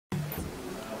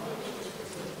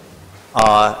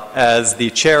As the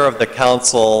chair of the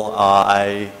council,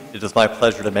 it is my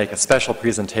pleasure to make a special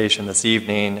presentation this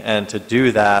evening, and to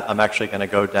do that, I'm actually going to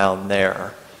go down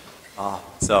there.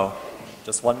 So,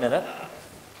 just 1 minute.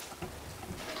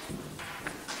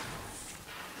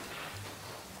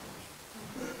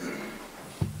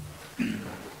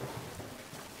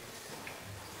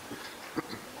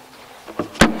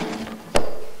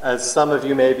 As some of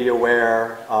you may be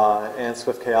aware, Ann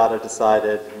Swift Kayatta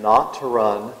decided not to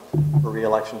run for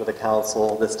re-election to the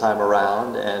council this time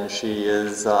around, and she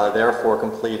is therefore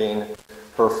completing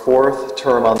her 4th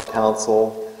term on the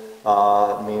council,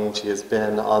 meaning she has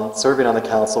been serving on the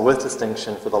council with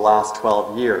distinction for the last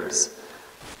 12 years.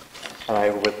 And I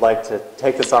would like to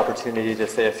take this opportunity to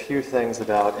say a few things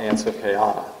about Ann Swift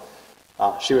Kayatta.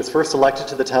 She was first elected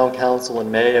to the town council in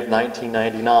May of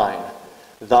 1999,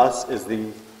 thus is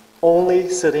the only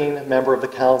sitting member of the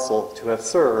council to have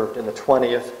served in the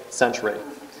 20th century.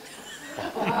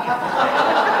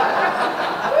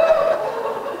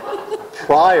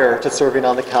 Prior to serving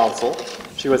on the council,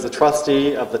 she was a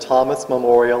trustee of the Thomas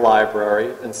Memorial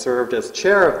Library and served as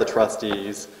chair of the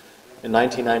trustees in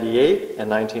 1998 and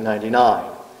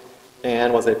 1999.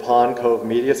 Ann was a Pond Cove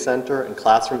Media Center and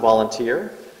classroom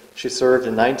volunteer. She served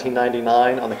in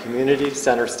 1999 on the Community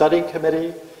Center Study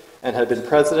Committee and had been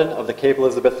president of the Cape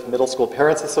Elizabeth Middle School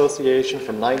Parents Association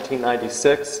from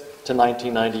 1996 to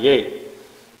 1998.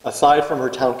 Aside from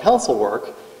her town council work,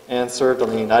 Ann served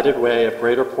on the United Way of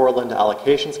Greater Portland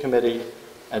Allocations Committee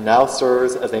and now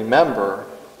serves as a member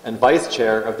and vice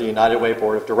chair of the United Way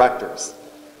Board of Directors.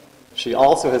 She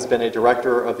also has been a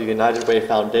director of the United Way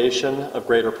Foundation of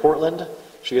Greater Portland.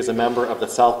 She is a member of the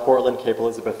South Portland Cape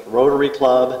Elizabeth Rotary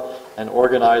Club and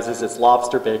organizes its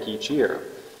lobster bake each year.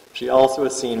 She also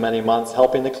has seen many months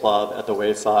helping the club at the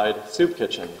Wayside Soup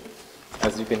Kitchen.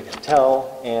 As you can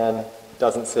tell, Ann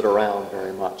doesn't sit around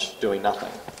very much doing nothing.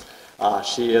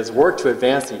 She has worked to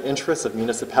advance the interests of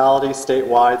municipalities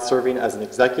statewide, serving as an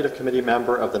executive committee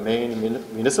member of the Maine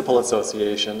Municipal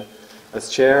Association, as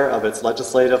chair of its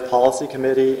Legislative Policy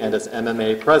Committee, and as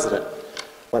MMA president.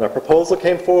 When a proposal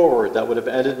came forward that would have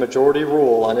ended majority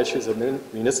rule on issues of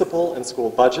municipal and school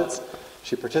budgets,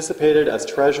 she participated as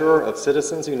treasurer of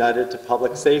Citizens United to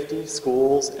Public Safety,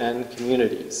 Schools, and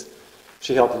Communities.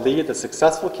 She helped lead the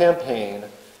successful campaign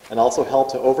and also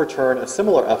helped to overturn a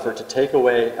similar effort to take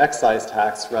away excise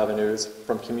tax revenues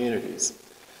from communities.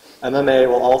 MMA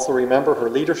will also remember her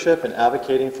leadership in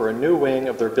advocating for a new wing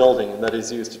of their building that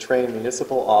is used to train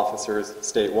municipal officers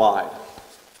statewide.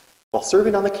 While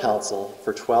serving on the council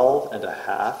for 12 and a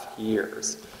half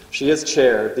years, she has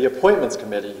chaired the Appointments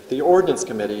Committee, the Ordinance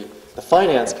Committee, the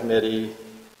Finance Committee,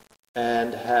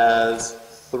 and has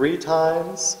 3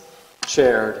 times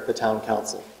chaired the Town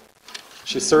Council.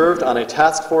 She served on a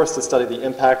task force to study the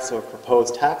impacts of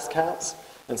proposed tax caps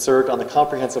and served on the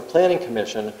Comprehensive Planning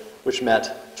Commission, which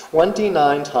met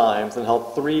 29 times and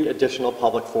held 3 additional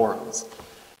public forums.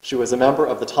 She was a member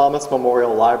of the Thomas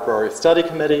Memorial Library Study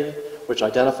Committee, which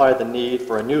identified the need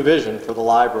for a new vision for the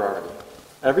library.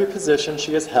 Every position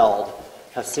she has held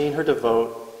has seen her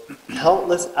devote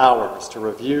countless hours to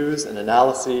reviews and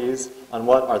analyses on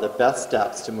what are the best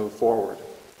steps to move forward.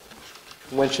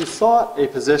 When she sought a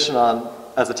position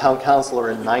as a town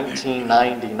councilor in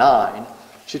 1999,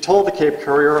 she told the Cape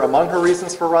Courier, among her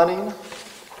reasons for running,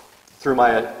 "Through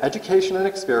my education and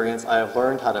experience, I have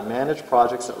learned how to manage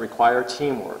projects that require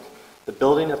teamwork, the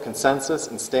building of consensus,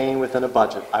 and staying within a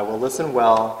budget. I will listen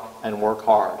well and work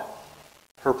hard."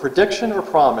 Her prediction or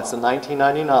promise in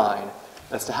 1999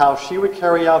 as to how she would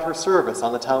carry out her service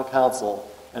on the town council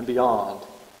and beyond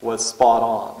was spot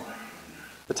on.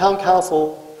 The town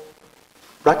council,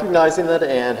 recognizing that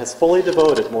Ann has fully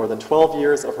devoted more than 12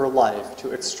 years of her life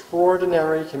to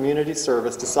extraordinary community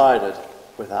service, decided,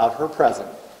 without her present,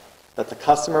 that the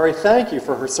customary thank you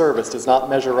for her service does not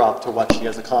measure up to what she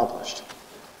has accomplished.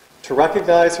 To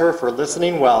recognize her for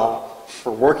listening well,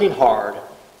 for working hard,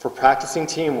 for practicing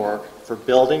teamwork, for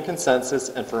building consensus,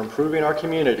 and for improving our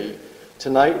community,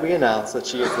 tonight we announce that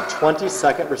she is the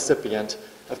 22nd recipient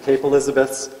of Cape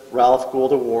Elizabeth's Ralph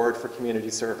Gould Award for Community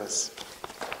Service.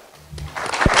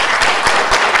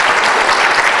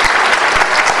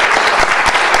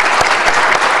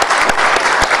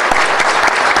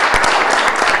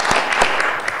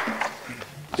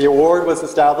 The award was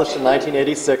established in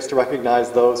 1986 to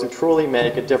recognize those who truly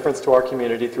make a difference to our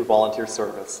community through volunteer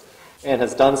service, and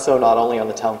has done so not only on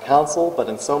the town council, but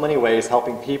in so many ways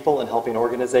helping people and helping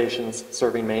organizations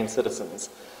serving Maine citizens.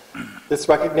 This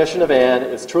recognition of Ann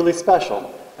is truly special,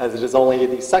 as it is only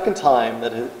the 2nd time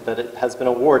that it has been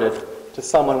awarded to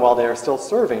someone while they are still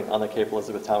serving on the Cape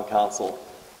Elizabeth Town Council.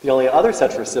 The only other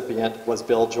such recipient was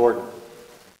Bill Jordan.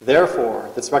 Therefore,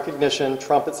 this recognition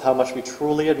trumpets how much we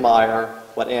truly admire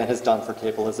what Anne has done for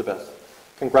Cape Elizabeth.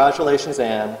 Congratulations,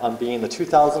 Anne, on being the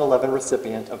 2011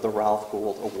 recipient of the Ralph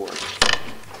Gould Award.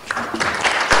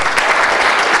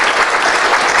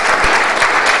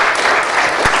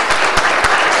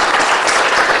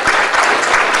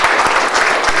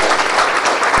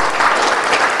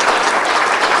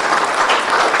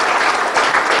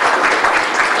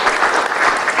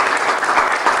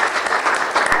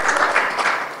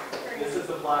 This is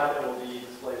the plaque that will be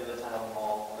displayed in the town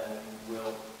hall, and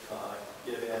we'll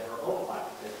give Anne her own plaque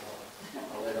to take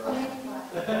home later on.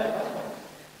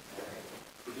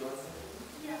 Would you want to say?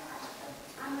 Yeah,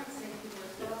 I might say a few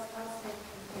words, but I'll say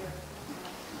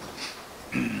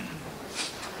from here.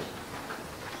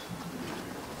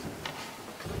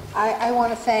 I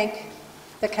want to thank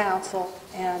the council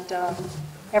and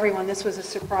everyone. This was a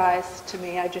surprise to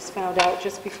me. I just found out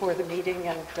just before the meeting,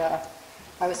 and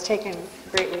I was taken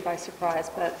greatly by surprise.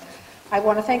 But I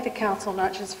want to thank the council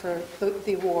not just for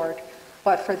the award,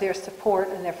 but for their support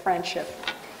and their friendship.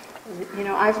 You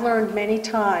know, I've learned many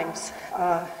times,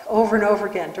 over and over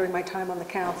again during my time on the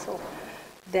council,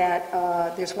 that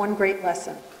there's one great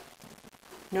lesson.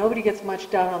 Nobody gets much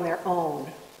done on their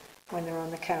own when they're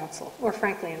on the council, or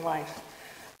frankly in life.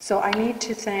 So I need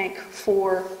to thank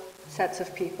 4 sets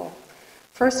of people.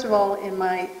 First of all, in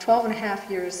my 12 and a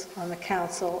half years on the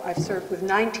council, I've served with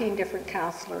 19 different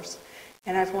councilors,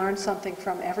 and I've learned something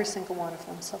from every single one of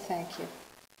them, so thank you.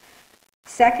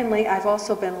 Secondly, I've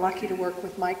also been lucky to work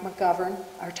with Mike McGovern,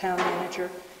 our town manager,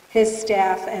 his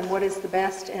staff, and what is the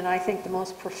best and I think the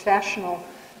most professional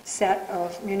set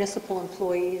of municipal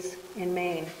employees in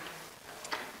Maine.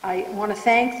 I want to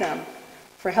thank them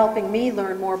for helping me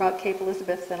learn more about Cape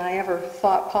Elizabeth than I ever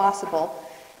thought possible,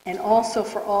 and also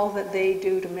for all that they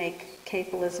do to make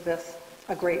Cape Elizabeth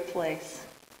a great place.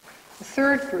 The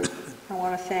third group I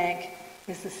want to thank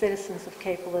is the citizens of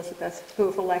Cape Elizabeth who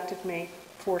have elected me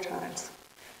 4 times.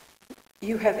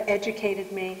 You have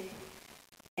educated me,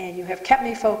 and you have kept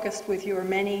me focused with your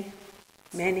many,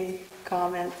 many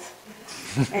comments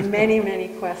and many, many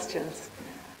questions.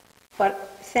 But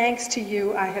thanks to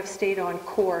you, I have stayed on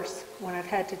course when I've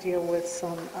had to deal with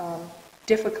some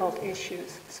difficult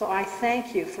issues. So I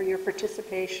thank you for your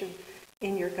participation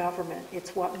in your government.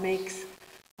 It's what makes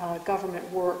government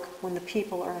work when the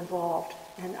people are involved,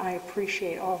 and I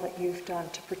appreciate all that you've done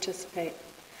to participate.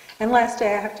 And lastly,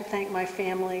 I have to thank my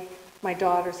family, my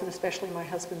daughters, and especially my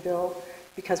husband, Bill,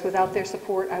 because without their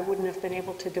support, I wouldn't have been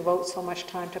able to devote so much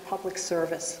time to public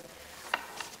service.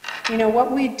 You know,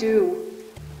 what we do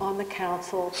on the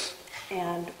council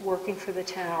and working for the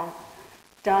town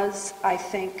does, I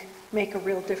think, make a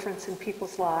real difference in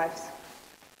people's lives.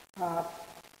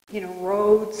 You know,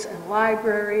 roads and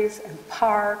libraries and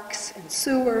parks and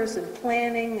sewers and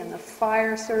planning and the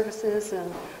fire services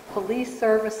and police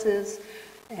services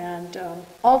and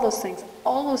all those things.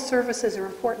 All those services are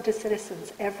important to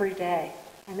citizens every day,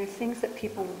 and they're things that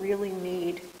people really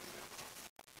need.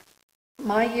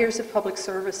 My years of public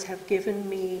service have given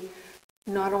me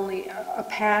not only a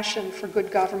passion for good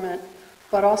government,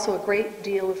 but also a great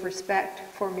deal of respect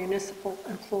for municipal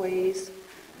employees,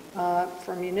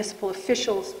 for municipal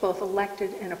officials, both elected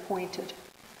and appointed.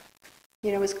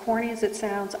 You know, as corny as it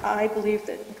sounds, I believe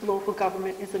that local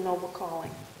government is a noble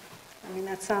calling. I mean,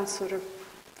 that sounds sort of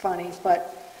funny,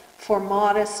 but for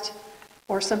modest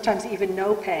or sometimes even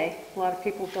no pay, a lot of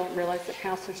people don't realize that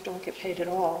councilors don't get paid at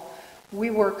all, we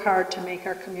work hard to make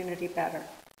our community better.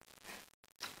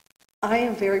 I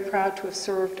am very proud to have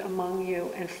served among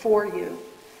you and for you,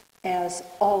 as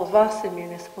all of us in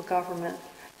municipal government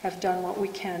have done what we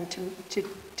can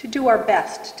to do our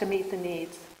best to meet the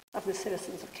needs of the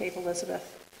citizens of Cape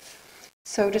Elizabeth.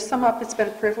 So to sum up, it's been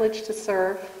a privilege to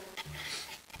serve,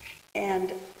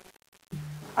 and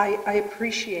I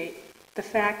appreciate the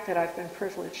fact that I've been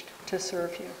privileged to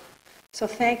serve you. So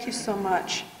thank you so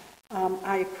much.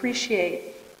 I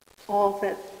appreciate all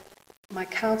that my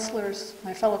counselors,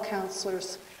 my fellow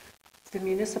counselors, the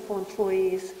municipal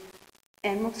employees,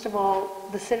 and most of all,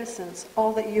 the citizens,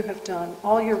 all that you have done,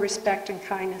 all your respect and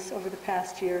kindness over the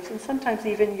past years, and sometimes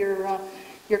even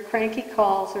your cranky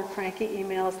calls or cranky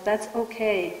emails. That's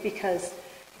okay, because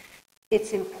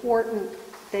it's important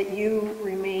that you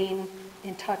remain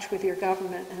in touch with your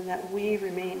government and that we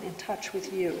remain in touch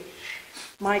with you.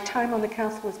 My time on the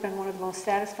council has been one of the most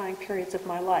satisfying periods of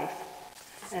my life,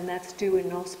 and that's due in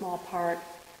no small part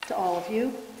to all of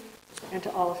you and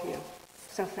to all of you.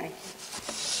 So thank you.